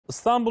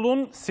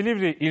İstanbul'un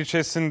Silivri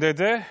ilçesinde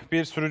de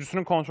bir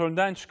sürücüsünün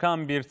kontrolünden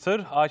çıkan bir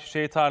tır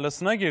ayçiçeği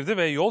tarlasına girdi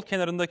ve yol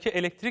kenarındaki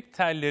elektrik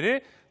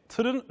telleri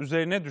tırın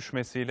üzerine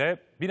düşmesiyle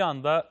bir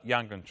anda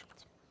yangın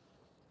çıktı.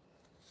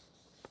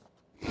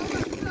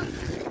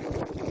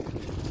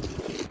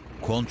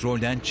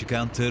 Kontrolden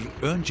çıkan tır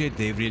önce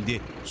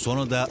devrildi,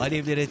 sonra da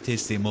alevlere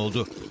teslim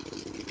oldu.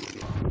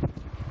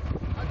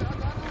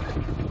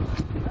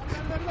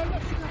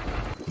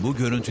 Bu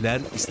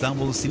görüntüler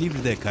İstanbul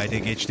Silivri'de kayda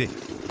geçti.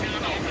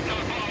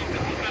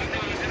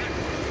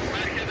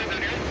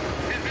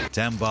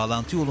 TEM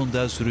bağlantı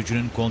yolunda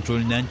sürücünün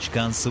kontrolünden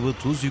çıkan sıvı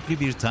tuz yüklü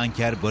bir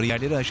tanker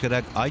bariyerleri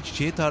aşarak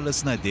Ayçiçeği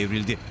Tarlasına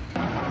devrildi.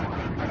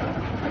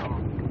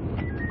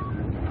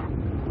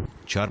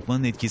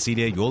 Çarpmanın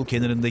etkisiyle yol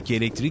kenarındaki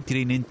elektrik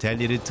direğinin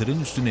telleri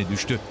tırın üstüne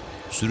düştü.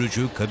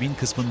 Sürücü kabin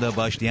kısmında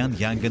başlayan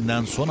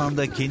yangından son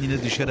anda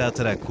kendini dışarı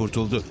atarak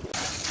kurtuldu.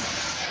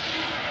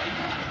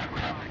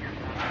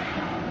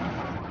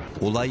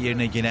 Olay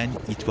yerine gelen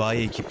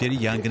itfaiye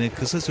ekipleri yangını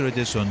kısa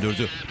sürede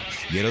söndürdü.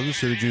 Yaralı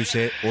sürücü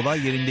ise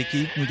olay yerindeki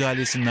ilk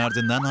müdahalesinin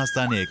ardından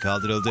hastaneye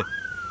kaldırıldı.